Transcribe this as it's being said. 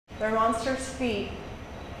They're monster's feet.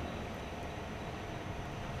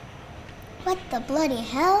 What the bloody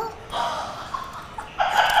hell?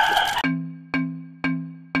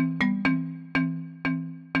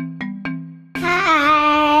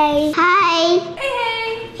 Hi. Hi. Hey,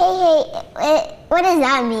 hey. Hey. What does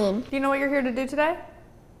that mean? Do you know what you're here to do today?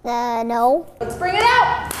 No. Let's bring it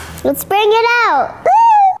out. Let's bring it out.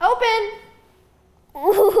 Open.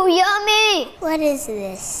 Ooh, yummy. What is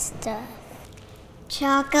this stuff?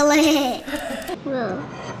 Chocolate. Whoa.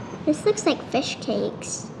 This looks like fish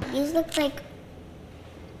cakes. These look like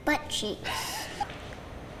butt cheeks.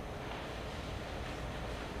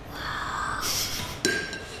 Wow.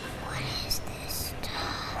 What is this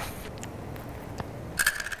stuff?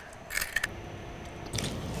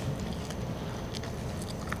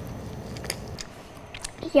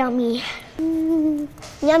 Yummy.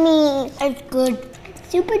 Yummy. It's good.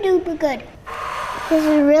 Super duper good. This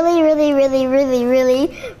is really, really, really, really,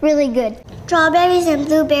 really, really good. Strawberries and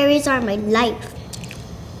blueberries are my life.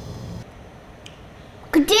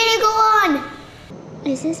 Continue, go on.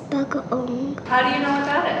 Is this bagaong? How do you know what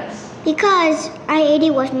that is? Because I ate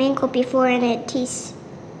it with mango before and it tastes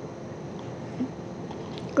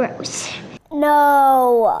gross.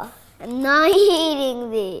 No, I'm not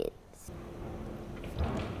eating these.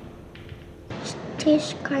 It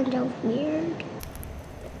tastes kind of weird.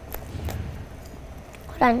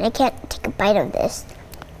 Hold on, I can't take a bite of this.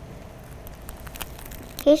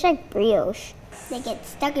 Tastes like brioche. They get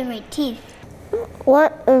stuck in my teeth.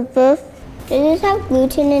 What is this? Does this have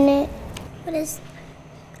gluten in it? What is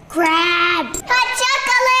crab? Hot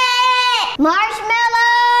chocolate!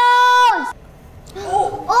 Marshmallows!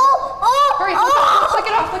 Oh! Hurry, Oh! flick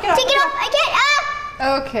it off, flick it off. Take it off, I can't!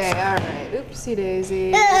 Ah! Okay, all right. Oopsie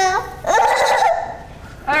daisy.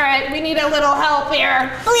 All right, we need a little help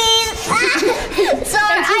here. Please!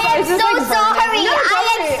 Sorry, I am so sorry. No, I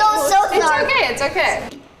am so sorry. It's okay, it's okay.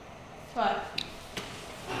 What?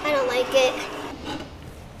 I don't like it.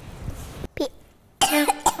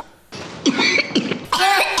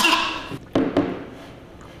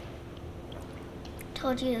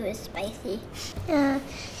 Told you it was spicy.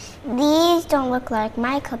 These don't look like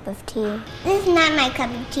my cup of tea. This is not my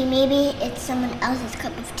cup of tea. Maybe it's someone else's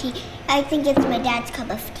cup of tea. I think it's my dad's cup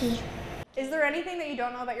of tea. Is there anything that you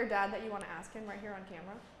don't know about your dad that you want to ask him right here on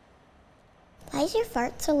camera? Why is your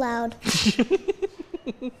fart so loud?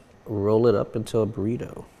 Roll it up into a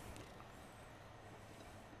burrito.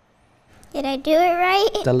 Did I do it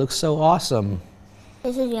right? That looks so awesome.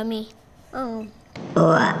 This is yummy. Oh.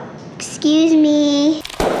 Excuse me.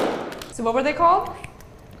 So what were they called?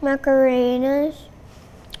 Macarenas.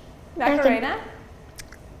 Macarena?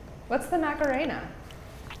 What's the Macarena?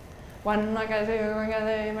 One Macarena,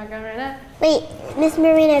 one Macarena. Wait, Miss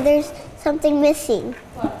Marina, there's something missing.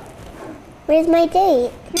 What? Where's my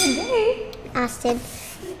date? Your date? Austin.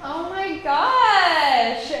 Oh my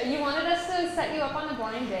gosh! You wanted us to set you up on a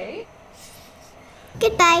blind date?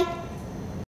 Goodbye.